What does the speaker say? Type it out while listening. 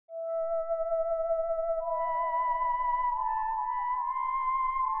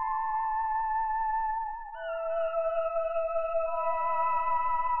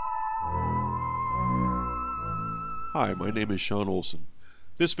Hi, my name is Sean Olson.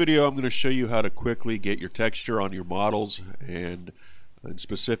 This video I'm going to show you how to quickly get your texture on your models and in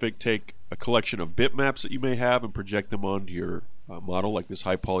specific take a collection of bitmaps that you may have and project them onto your model like this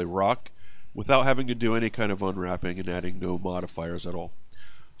high poly rock without having to do any kind of unwrapping and adding no modifiers at all.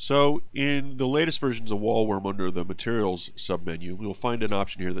 So in the latest versions of Wallworm under the materials submenu, we'll find an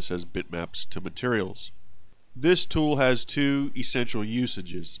option here that says bitmaps to materials. This tool has two essential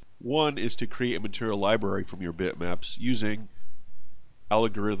usages. One is to create a material library from your bitmaps using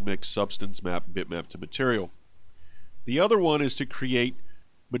algorithmic substance map bitmap to material. The other one is to create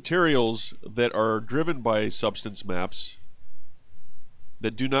materials that are driven by substance maps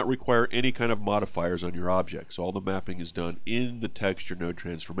that do not require any kind of modifiers on your objects. All the mapping is done in the texture node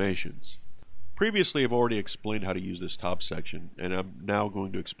transformations. Previously, I've already explained how to use this top section, and I'm now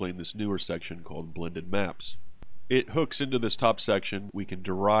going to explain this newer section called blended maps. It hooks into this top section. We can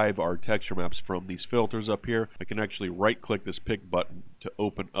derive our texture maps from these filters up here. I can actually right-click this pick button to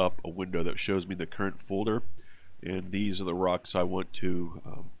open up a window that shows me the current folder, and these are the rocks I want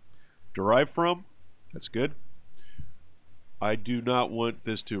to derive from. That's good. I do not want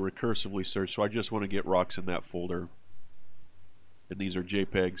this to recursively search, so I just want to get rocks in that folder, and these are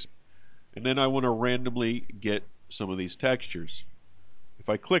JPEGs. And then I want to randomly get some of these textures. If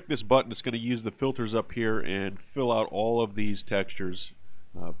I click this button, it's going to use the filters up here and fill out all of these textures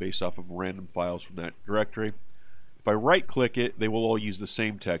based off of random files from that directory. If I right click it, they will all use the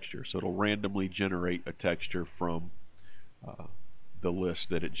same texture, so it'll randomly generate a texture from the list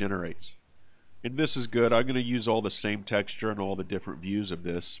that it generates. And this is good. I'm going to use all the same texture and all the different views of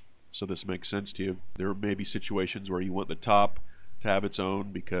this, so this makes sense to you. There may be situations where you want the top to have its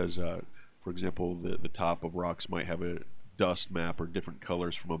own because for example, the top of rocks might have a dust map or different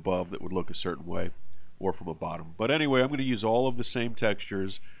colors from above that would look a certain way, or from a bottom. But anyway, I'm going to use all of the same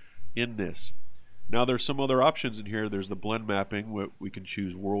textures in this. Now there's some other options in here. There's the blend mapping. We can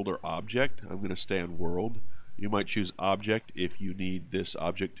choose world or object. I'm going to stay on world. You might choose object if you need this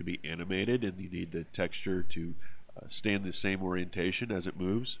object to be animated and you need the texture to stay in the same orientation as it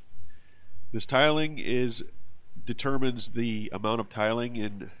moves. This tiling determines the amount of tiling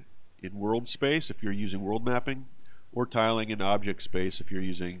in world space if you're using world mapping, or tiling in object space if you're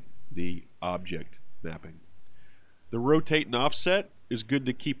using the object mapping. The rotate and offset is good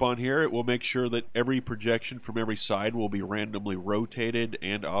to keep on here. It will make sure that every projection from every side will be randomly rotated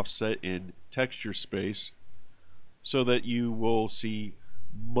and offset in texture space so that you will see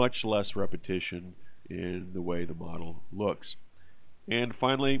much less repetition in the way the model looks. And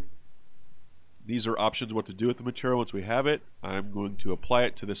finally, these are options what to do with the material once we have it. I'm going to apply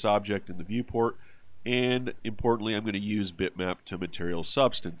it to this object in the viewport, and importantly, I'm going to use bitmap to material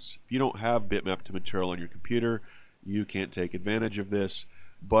substance. If you don't have bitmap to material on your computer, you can't take advantage of this,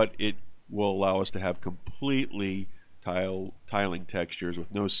 but it will allow us to have completely tiling textures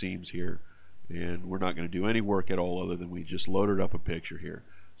with no seams here, and we're not going to do any work at all other than we just loaded up a picture here.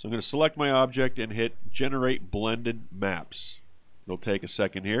 So I'm going to select my object and hit generate blended maps. It'll take a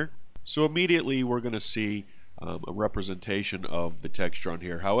second here. So immediately we're going to see a representation of the texture on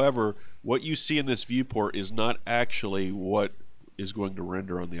here. However, what you see in this viewport is not actually what is going to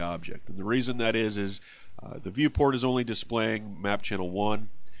render on the object. And the reason that is the viewport is only displaying map channel 1,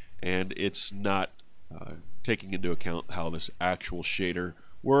 and it's not taking into account how this actual shader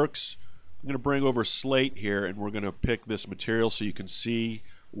works. I'm going to bring over slate here, and we're going to pick this material so you can see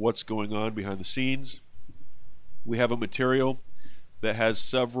what's going on behind the scenes. We have a material that has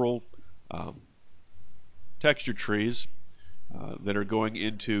several texture trees that are going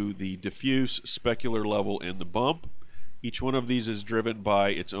into the diffuse, specular level, and the bump. Each one of these is driven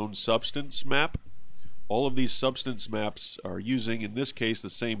by its own substance map. All of these substance maps are using, in this case, the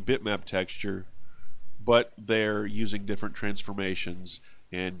same bitmap texture, but they're using different transformations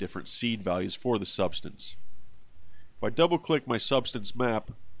and different seed values for the substance. If I double click my substance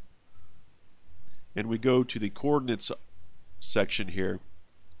map and we go to the coordinates section here,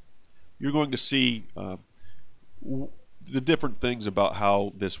 you're going to see the different things about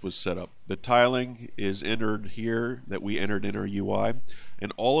how this was set up. The tiling is entered here that we entered in our UI,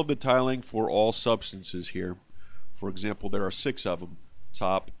 and all of the tiling for all substances here, for example, there are 6 of them,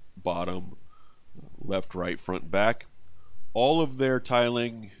 top, bottom, left, right, front, back. All of their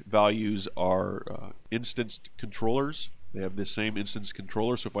tiling values are instanced controllers. They have the same instance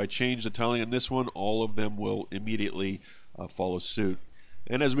controller, so if I change the tiling on this one, all of them will immediately follow suit.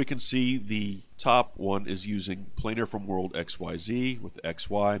 And as we can see, the top one is using planar from world XYZ with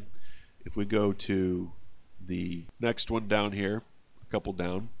XY. If we go to the next one down here, a couple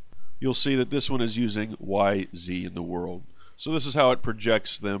down, you'll see that this one is using YZ in the world. So this is how it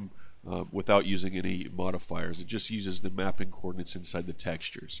projects them without using any modifiers. It just uses the mapping coordinates inside the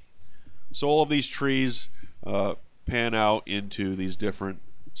textures. So all of these trees pan out into these different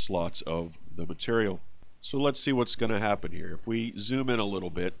slots of the material. So let's see what's going to happen here. If we zoom in a little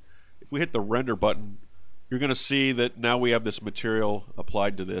bit, if we hit the render button, you're going to see that now we have this material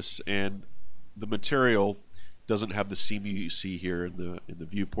applied to this, and the material doesn't have the seam you see here in the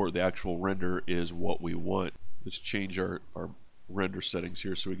viewport. The actual render is what we want. Let's change our render settings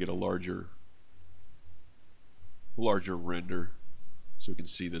here so we get a larger render so we can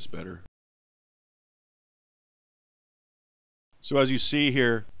see this better. So as you see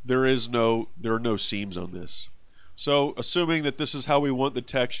here, there are no seams on this. So assuming that this is how we want the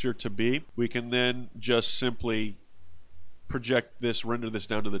texture to be, we can then just simply render this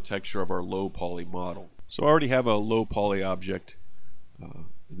down to the texture of our low poly model. So I already have a low poly object in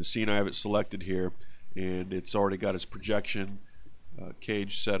the scene. I have it selected here, and it's already got its projection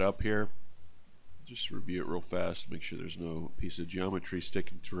cage set up here. Just review it real fast, make sure there's no piece of geometry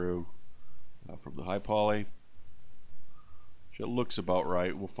sticking through from the high poly. It looks about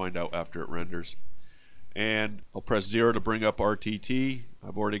right. We'll find out after it renders. And I'll press 0 to bring up RTT.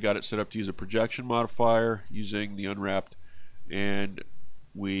 I've already got it set up to use a projection modifier using the unwrapped, and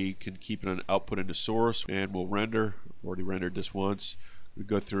we can keep an output into source, and we'll render. I've already rendered this once. We'll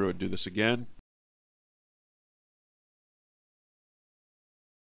go through and do this again.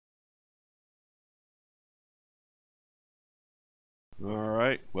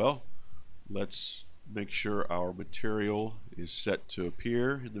 Alright, well, let's make sure our material is set to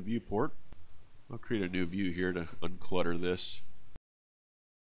appear in the viewport. I'll create a new view here to unclutter this.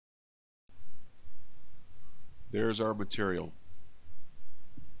 There's our material.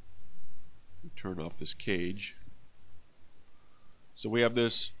 Turn off this cage. So we have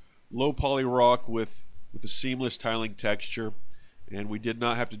this low poly rock with a seamless tiling texture, and we did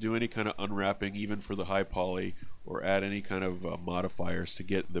not have to do any kind of unwrapping even for the high poly or add any kind of modifiers to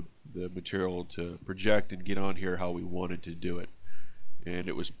get the material to project and get on here how we wanted to do it. And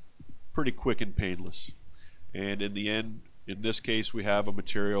it was pretty quick and painless. And in the end, in this case, we have a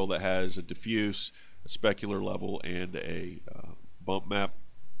material that has a diffuse, a specular level, and a bump map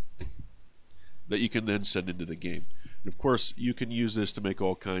that you can then send into the game. And of course, you can use this to make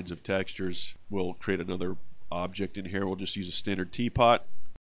all kinds of textures. We'll create another object in here. We'll just use a standard teapot,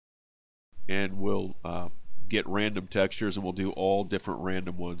 and we'll get random textures, and we'll do all different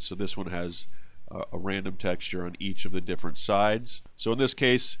random ones. So this one has a random texture on each of the different sides. So in this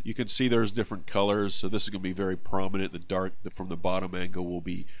case, you can see there's different colors. So this is going to be very prominent. The dark from the bottom angle will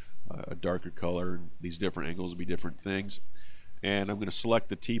be a darker color, and these different angles will be different things. And I'm going to select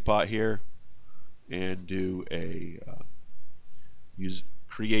the teapot here and do a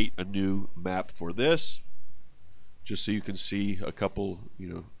create a new map for this, just so you can see a couple,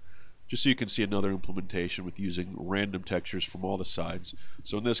 just so you can see another implementation with using random textures from all the sides.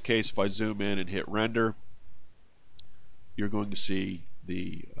 So in this case, if I zoom in and hit render, you're going to see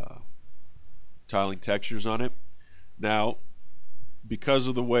the tiling textures on it. Now, because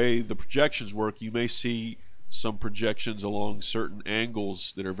of the way the projections work, you may see some projections along certain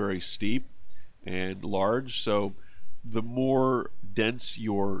angles that are very steep and large. So the more dense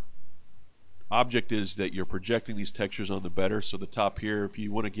your object is that you're projecting these textures on, the better. So the top here, if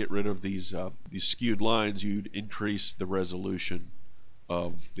you want to get rid of these skewed lines, you'd increase the resolution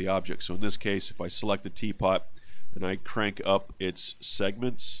of the object. So in this case, if I select the teapot and I crank up its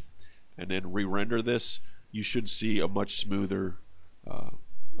segments and then re-render this, you should see a much smoother,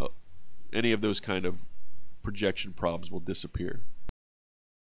 any of those kind of projection problems will disappear.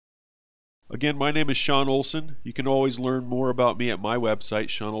 Again, my name is Sean Olson. You can always learn more about me at my website,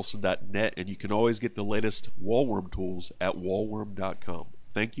 seanolson.net, and you can always get the latest wallworm tools at wallworm.com.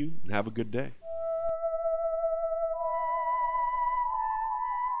 Thank you, and have a good day.